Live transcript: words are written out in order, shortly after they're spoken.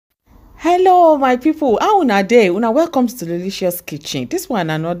Hello my people, how una dey? Una welcome to Delicious Kitchen. This one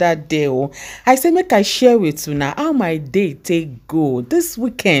another day oh. I say make I share with una how my day take go. This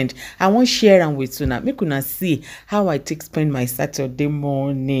weekend I wan share am with una. Make una see how I take spend my Saturday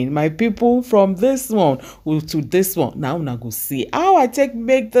morning. My people, from this one to this one, now una go see how I take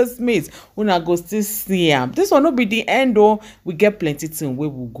make this meat. Una go still see am. This one no be the end oh. We get plenty thing wey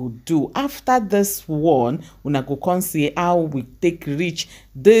we go do. After this one, una go come see how we take reach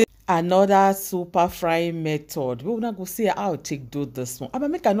the another super frying method. We una go see how I take do this one.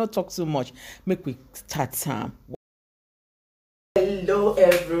 But make I not talk too much. Make we start am. Hello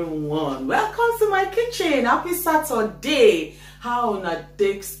everyone, welcome to my kitchen. Happy Saturday. How una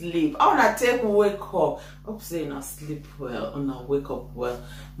take sleep? How una take wake up? Hope say una sleep well, una wake up well.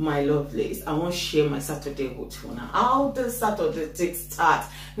 My lovelies, I want to share my Saturday with una. How the Saturday take start?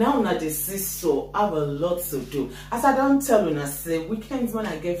 Now una dey see so I have a lot to do. As I don't tell una say weekends when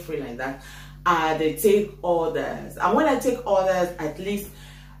I get free like that, they take orders. And when I take orders, at least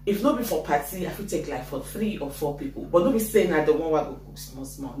if not be for party, I fit take like for 3 or 4 people. But don't be saying that the one where I go cook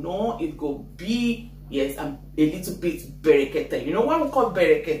small. No, it go be, yes, I'm a little bit berekete. You know what we call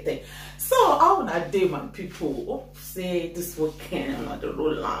berekete? So how na day my people? Oh, say this weekend I'm not the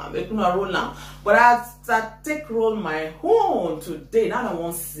roll on. Make no roll on. But I take roll my own today. Now I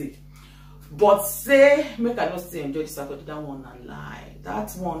won't see. But say make I not say enjoy this Saturday. That one a lie.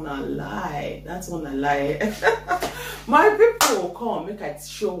 That one a lie. That one a lie. My people, come make I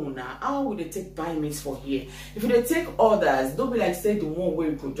show una how we dey take buy meat for here. If you dey take orders, don't be like say the one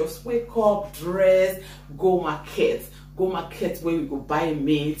where you go just wake up, dress, go market where we go buy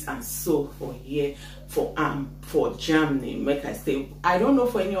meat and so for here for Germany. Make I say I don't know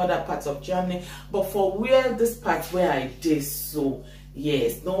for any other parts of Germany, but for where this part where I did, so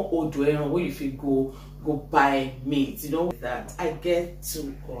yes, no old where if you go buy meat, you know that I get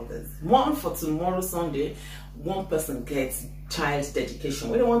 2 orders. One for tomorrow Sunday. One person gets child dedication.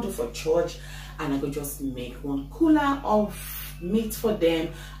 What they want to do for church, and I go just make 1 cooler of meat for them,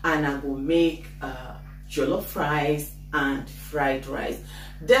 and I go make jollof fries and fried rice.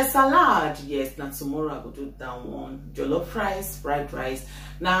 The salad, yes, now tomorrow I go do that one. Jollof fries, fried rice.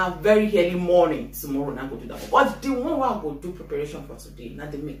 Now very early morning tomorrow I go do that one. But the one where I go do preparation for today,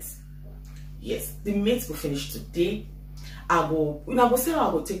 not the meat. Yes, the meat will finish today. I go say I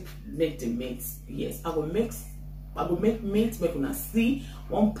go make the meat. Yes, I go make meat, make una see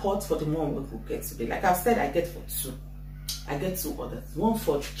 1 pot for the one we will get today. Like I said, I get for 2. I get 2 orders. 1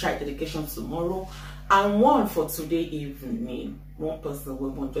 for child dedication tomorrow, and 1 for today evening. 1 person we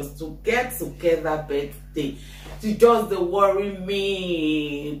want just to get together birthday. She just dey worry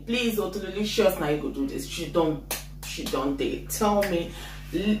me. Please, oh, Delicious, now you go do this. She don't they tell me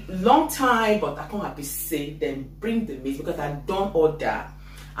long time, but I can't happy say them bring the meat because I don't order.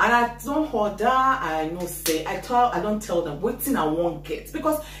 And I don't order, I know say I don't tell them what thing I won't get.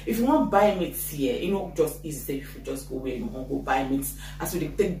 Because if you want buy meat here, you know, just easy if you just go where you want go buy meat. As we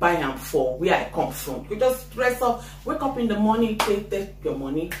take buy and for where I come from. You just dress up, wake up in the morning, take your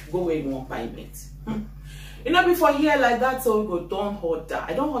money, go where you want buy meat. You know, before here like that, so we go don't order.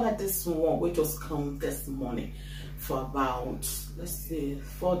 I don't order this one, we just come this morning for about, let's say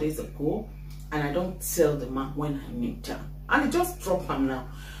 4 days ago, and I don't tell the man when I need them, and I just drop them now.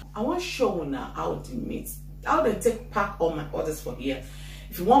 I want to show now how the meat, how they take pack all my orders for here.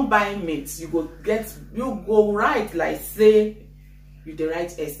 If you want buy meat, you go write like say you the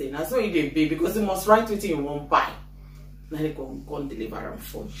right essay. Now so you be because you must write what you want buy. Now they go deliver them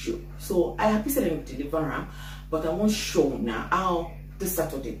for you. So I happy say them deliver them, but I want to show now how this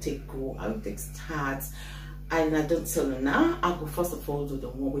Saturday take go, how it take starts. And I don't tell you now, I go first of all do the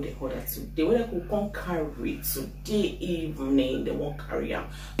one with the order today. When I go come carry today evening, they won't carry out.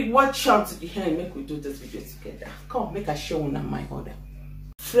 Watch out to the end, make we do this video together. Come, make a show on my order.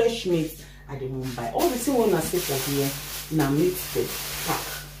 Fresh meat, I didn't buy. All the thing when I say for here, now meat the pack,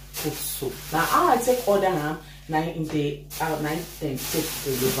 cook soup. Now how I take order now in the night and take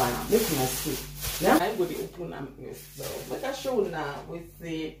deliver now. Make me see. Now I'm going to open them yourself. Make a show now with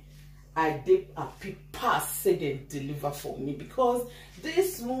the I did a pass say they deliver for me, because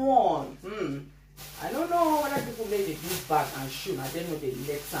this one I don't know whether people made a good bag and shoe. I don't know they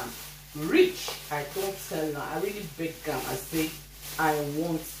let them reach. I don't tell them. I really beg them. I say I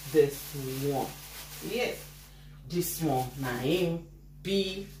want this one. Yes, this one name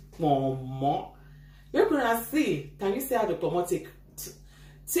be more. You're gonna see. Can you see how the tomato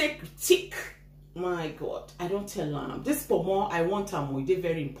take tick? My God, I don't tell them. This pomo, I want them. They're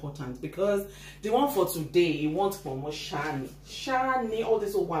very important, because the one for today, he wants pomo shiny, all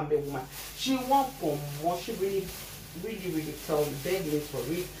this old one woman. She want pomo. She really really felt very late for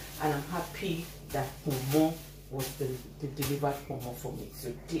it, and I'm happy that Pomo was the delivered Pomo for me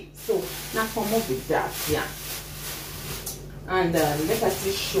today. So now Pomo with that, yeah. And let us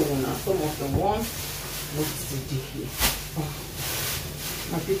see show now some of the ones what's today here. Oh,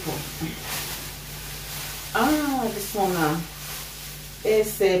 my people. This one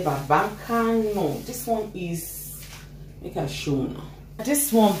is a Babanka. No, this one is make a show now.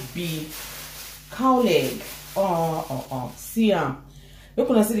 This one be cow leg. See you're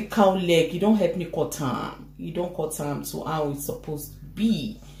gonna see the cow leg. You don't help me cut them. You don't cut them to how it's supposed to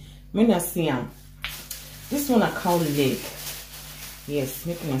be. When I see this one a cow leg. Yes,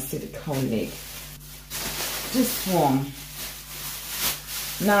 make me see the cow leg. This one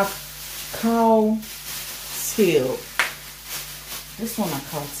now cow tail. This one a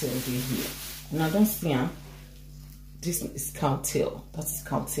cow tail here. Now don't see this is cow tail. That is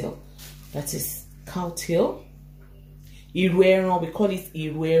cow tail. That is cow tail. Irueron, we call it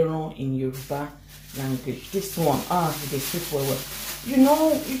Irueron in Yoruba language. This one, they speak well. You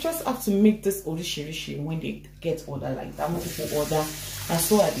know, you just have to make this orishirishi when they get order like that. When people order, and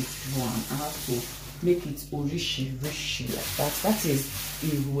so I did one. I have to make it orishirishi like that. That is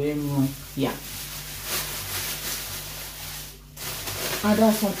Irueron, yeah. And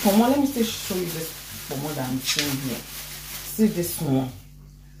that's some pomo. Let me still show you this pomo that I'm showing here. See this one.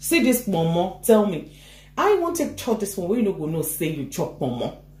 See this pomo. Tell me, I want to chop this one. We no go no say you chop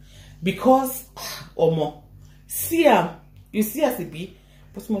pomo because omo. See you see as it be,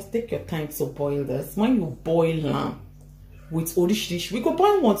 but you must take your time to boil this. When you boil lamb with orish, we go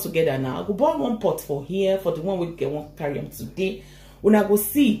boil one together now. I go boil one pot for here for the one we get one carry on today. When I go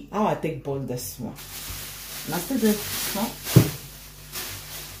see how I take boil this one. Now see this, huh?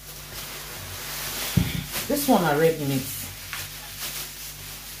 This one are red meat.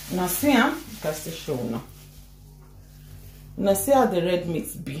 Now see you can still show now. Now see how the red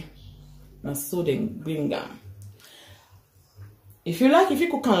meats be. Now so they bring them. If you like, if you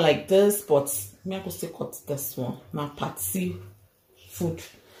cook on like this, but me I could still cut this one. My party food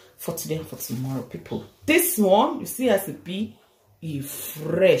for today and for tomorrow, people. This one, you see as it be, is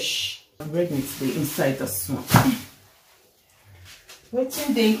fresh. Red meat the inside this one.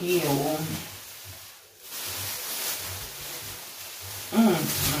 Waiting day here.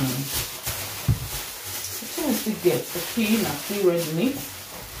 Still get okay now see red meat.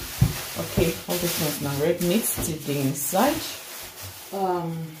 Okay, all this one's now red meat still the inside.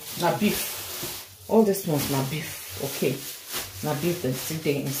 Now beef. All this one's now beef. Okay, now beef that's still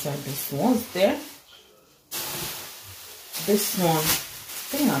the inside. This one's there. This one, I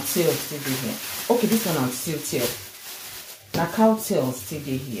think our tail still here. Okay, this one I'm still tail. Now cow tail still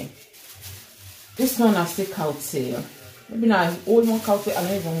here. This one I still cow tail. Maybe now old one cow tail. I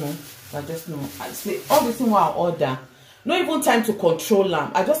don't even know. I just know. I say all the thing I order. Not even time to control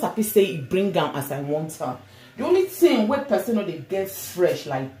them. I just happy say it bring them as I want her. The only thing where person know they get fresh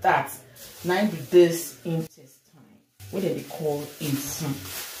like that. Now do this intestine. What do they call it?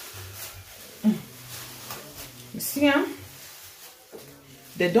 You see them?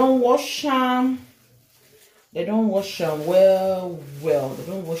 They don't wash them. They don't wash them well. They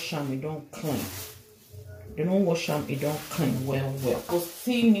don't wash them. They don't clean. They don't wash them, it don't clean well. Because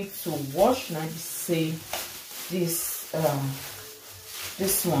still need to wash. Now you say this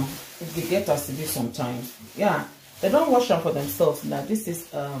this one, if they get us to do sometimes. Yeah, they don't wash them for themselves. Now this is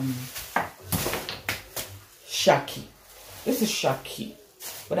shaki. This is shaki.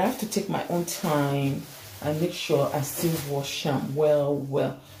 But I have to take my own time and make sure I still wash them well.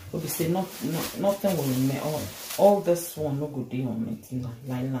 But we say nothing will remain. All this one no good day on it.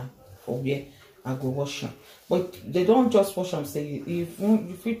 Line for where I go wash them. But they don't just wash them. Say if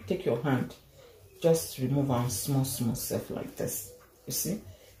you take your hand, just remove them small stuff like this. You see,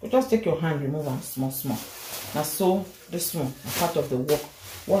 you just take your hand, remove them small. Now so this one, a part of the work.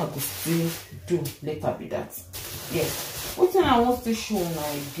 What I could still do later be that. Yes. What thing I want to show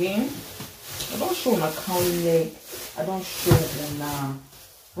now again? I don't show my cow leg. I don't show on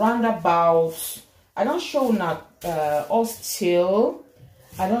roundabout. I don't show on horse tail.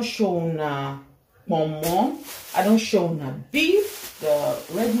 I don't show on pomo. I don't show on beef, the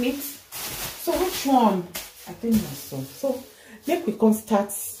red meat. So which one? I think that's so. So make we can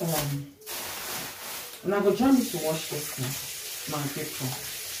start. And I go join me to watch this now, my people.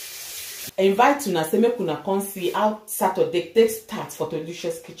 I invite you now, say make una come see how Saturday take start for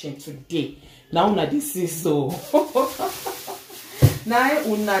Delicious Kitchen today. Now una this is so. Now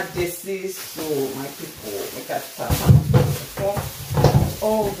una this is so, my people. Make us start.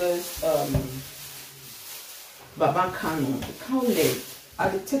 All this Babankano, the cow leg. I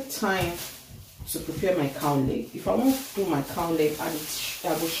will take time to prepare my cow leg. If I want to do my cow leg, I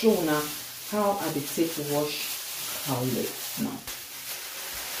will show now how I will take to wash cow leg now.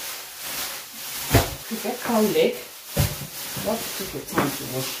 To get cow leg, you have to take your time to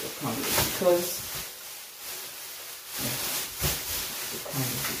wash your cow leg because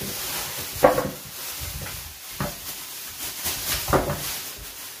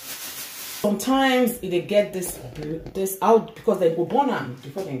sometimes they get this out because they go burn them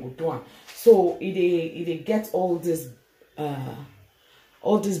before they go do them. So it get all this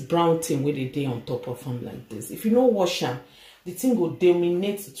brown thing with the day on top of them like this. If you don't wash them, the thing will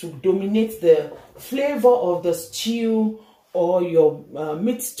dominate the flavor of the stew or your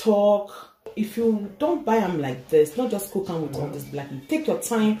meat stock. If you don't buy them like this, not just cook them with all this black, take your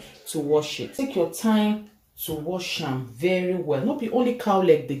time to wash it. Take your time to wash them very well. Not be only cow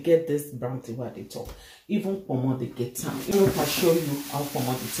leg they get this brown thing where they talk. Even pomo they get time. Even if I show you how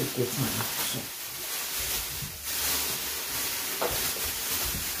pomo they take their time. So.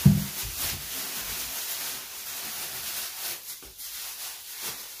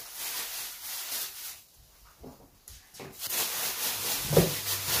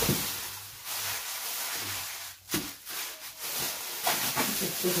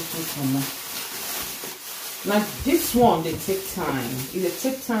 Now this one they take time. If they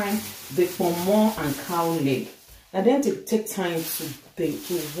take time, they pomo and cow leg. And then they take time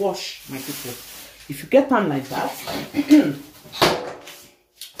to wash, my people. If you get them like that,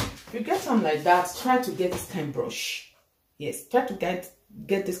 try to get this kind of brush. Yes, try to get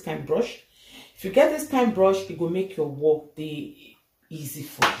this kind of brush. If you get this kind of brush, it will make your work easy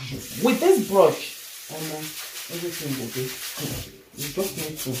for you. With this brush, everything will be good. You just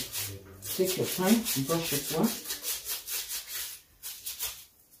need to take your time to brush it well.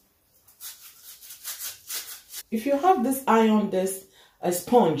 If you have this iron, a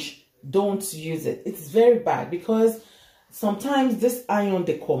sponge, don't use it. It's very bad because sometimes this iron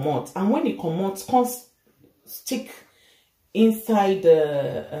they come out, and when it come out, can't stick inside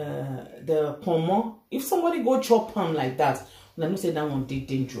the pomo. If somebody go chop palm like that, I know say that one dey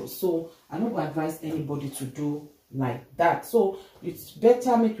dangerous. So I don't advise anybody to do like that. So it's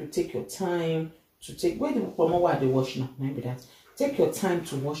better make you take your time to take where the pomo while they wash now. Maybe that. Take your time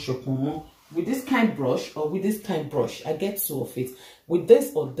to wash your pomo with this kind brush or with this kind brush. I get two of it. With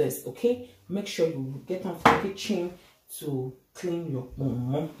this or this, okay? Make sure you get on the kitchen to clean your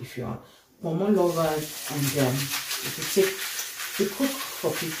pomo if you are pomo lovers, and if you cook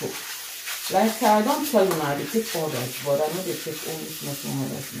for people. Like I don't tell you now, they take orders, but I know they take only small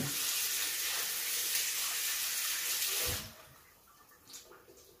orders now.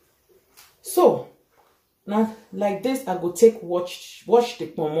 So now like this, I go take wash the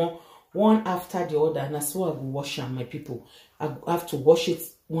pomo one after the other, and that's why I go wash them, my people. I have to wash it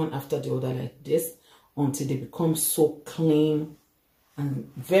one after the other like this until they become so clean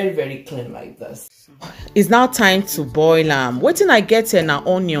and very, very clean like this. It's now time to boil them. Waiting I get in our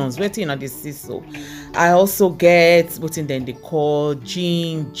onions, waiting on the sizzle. I also get what then they call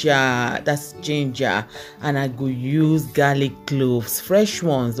ginger. That's ginger, and I go use garlic cloves, fresh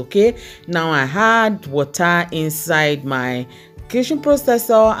ones. Okay, now I had water inside my kitchen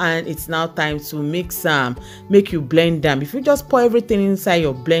processor, and it's now time to mix them. Make you blend them. If you just pour everything inside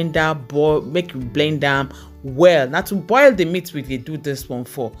your blender, make you blend them well. Now to boil the meat, we do this one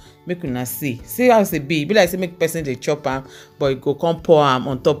for make you see how it be like say make person they chop them, but you go come pour them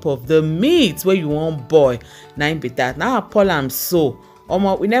on top of the meat where you want boil. Now be that. Now I pour them so.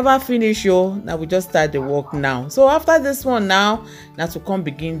 We never finish, yo. Now we just start the work now. So after this one now to come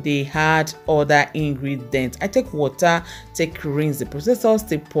begin the hard other ingredients. I take water, rinse the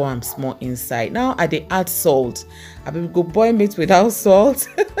processors, pour them small inside. Now I add salt. I will go boil meat without salt.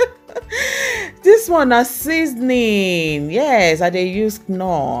 This one is seasoning. Yes, I use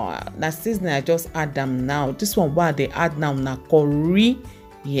seasoning. I just add them now. This one what they add now curry.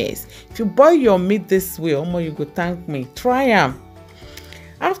 Yes, if you boil your meat this way, you go thank me. Try them.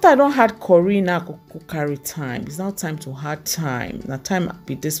 After I don't had curry, now cook curry time. It's now time to hard time. Now time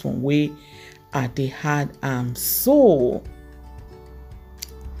be this one way they had so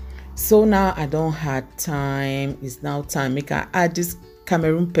now I don't had time. It's now time make I add this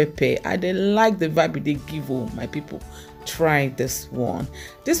Cameroon pepper. I don't like the vibe they give my people. Try this one.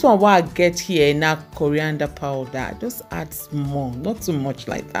 This one what I get here now coriander powder. Just add small, not too much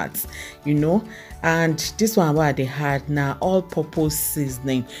like that, and this one what they had now all-purpose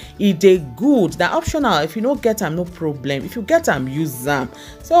seasoning. It is good. They're optional. If you don't get them, no problem. If you get them, use them.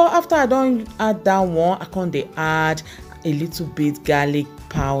 So after I don't add that one, I can add a little bit garlic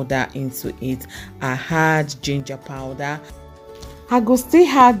powder into it. I had ginger powder. I go still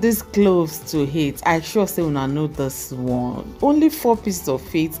add this cloves to it. I sure say una know this one. Only 4 pieces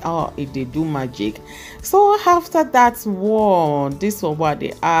of it. Oh, it they do magic. So after that one, this one what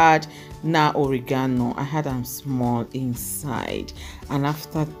they add now oregano. I had them small inside, and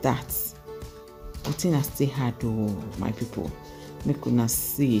after that, wetin I still had, oh my people, make una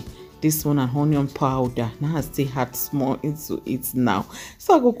see this one, and onion powder. Now I still had small into it now.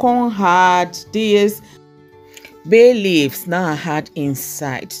 So I go come add this bay leaves. Now I had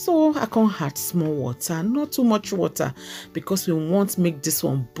inside, so I can add small water, not too much water, because we want to make this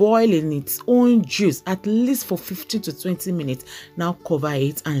one boil in its own juice at least for 15 to 20 minutes. Now cover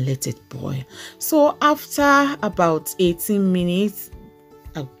it and let it boil. So after about 18 minutes,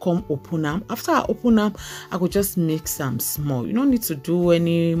 I come open them. After I open them, I will just mix them small. You don't need to do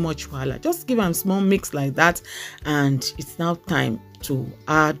any much while. Just give them small mix like that, and it's now time to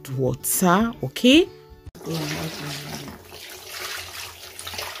add water. Okay.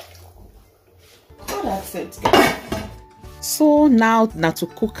 Oh, that's it. So now to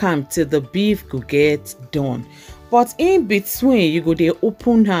cook them till the beef could get done. But in between, you go they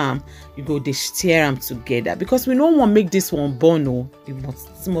open them, you go they stir them together, because we don't want to make this one burn. No, it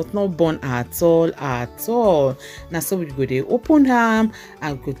must not burn at all. Now so we go they open them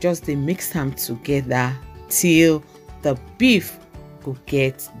and go just they mix them together till the beef could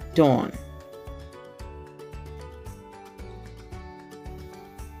get done.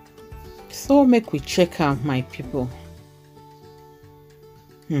 So make we check out, my people.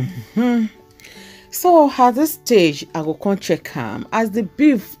 So at this stage, I go come check as the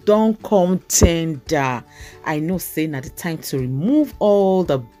beef don't come tender. I know say now the time to remove all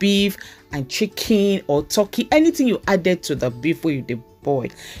the beef and chicken or turkey, anything you added to the beef where you dey boil,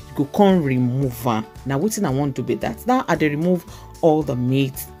 you go come remove them. Now what I want to be that now I dey remove all the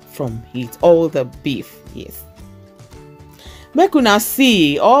meat from it, all the beef. Yes. Make una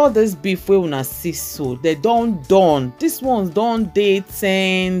see all this beef wey una see, so they don't done. This ones don't dey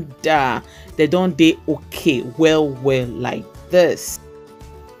tender. They don't dey okay, well like this.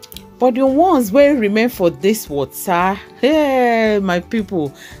 But the ones wey remain for this water, hey my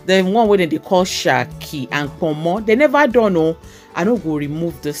people, the one wey they call shaki and pomo, they never done. Oh, I no go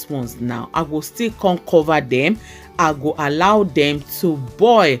remove these ones now. I go still come cover them. I go allow them to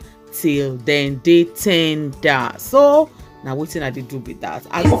boil till then they tender. So now wetin I did do with that,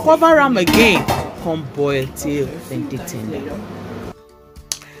 I go cover them again, come boil till then they tender.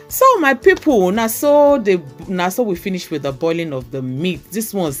 So my people, now so we finish with the boiling of the meat.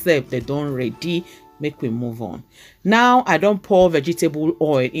 This one said they done ready. Make we move on. Now I don't pour vegetable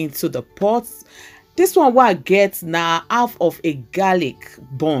oil into the pot. This one what I get now, half of a garlic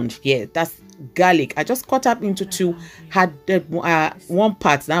bund. Yeah, that's garlic. I just cut up into two. Had one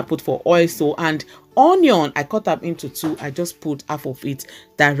part now I put for oil. So and onion I cut up into two. I just put half of it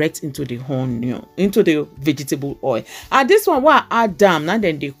direct into the onion, into the vegetable oil. And this one what I add them now,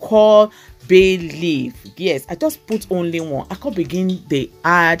 then they call bay leaf. Yes, I just put only one. I can begin they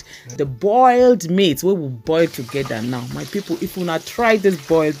add the boiled meat we will boil together. Now my people, if you not try this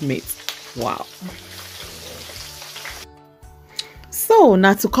boiled meat, wow. So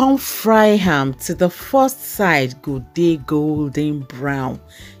now to come fry ham to the first side, good day golden brown.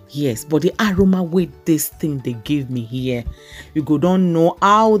 Yes, but the aroma with this thing they give me here, you go don't know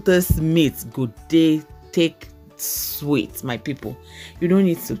how this meat good day take sweet, my people. You don't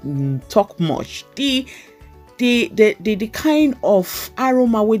need to talk much. The kind of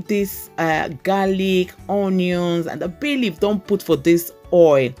aroma with this garlic, onions, and the bay leaf don't put for this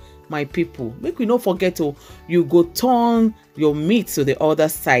oil, my people. Make we not forget to you go turn your meat to the other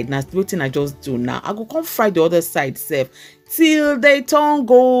side. Now what I just do now, I go come fry the other side self till they turn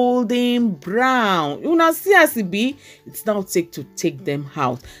golden brown. You now see as it be, it's now take to take them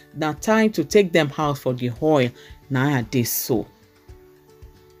out. Now time to take them out for the oil. Now I did so.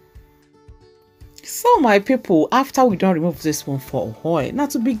 So my people, after we don't remove this one for oil, now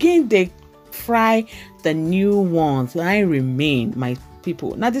to begin they fry the new ones. I remain, my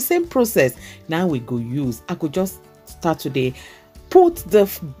people. Now the same process now we go use. I could just start today, put the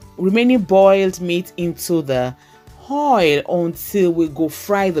remaining boiled meat into the oil until we go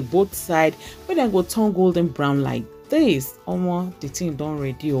fry the both side. We then go turn golden brown like this. Almost the thing done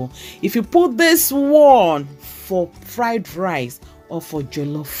ready. Oh, if you put this one for fried rice or for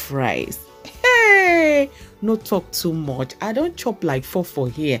jollof rice, hey, okay. No talk too much. I don't chop like 4 for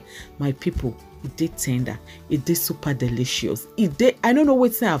here, my people. It did tender, it did super delicious. It did, I don't know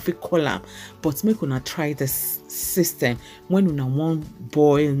what I fit call am, but make una try this system when una want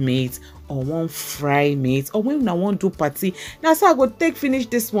boil meat or want fry meat or when una want do party. Now so I go take finish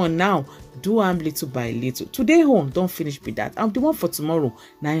this one now. Do am little by little. Today home don't finish with that. I'm the one for tomorrow.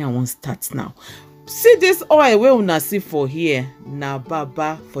 Now I want start now. See this oil wey una see for here na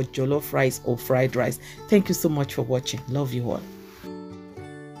baba for jollof rice or fried rice. Thank you so much for watching. Love you all.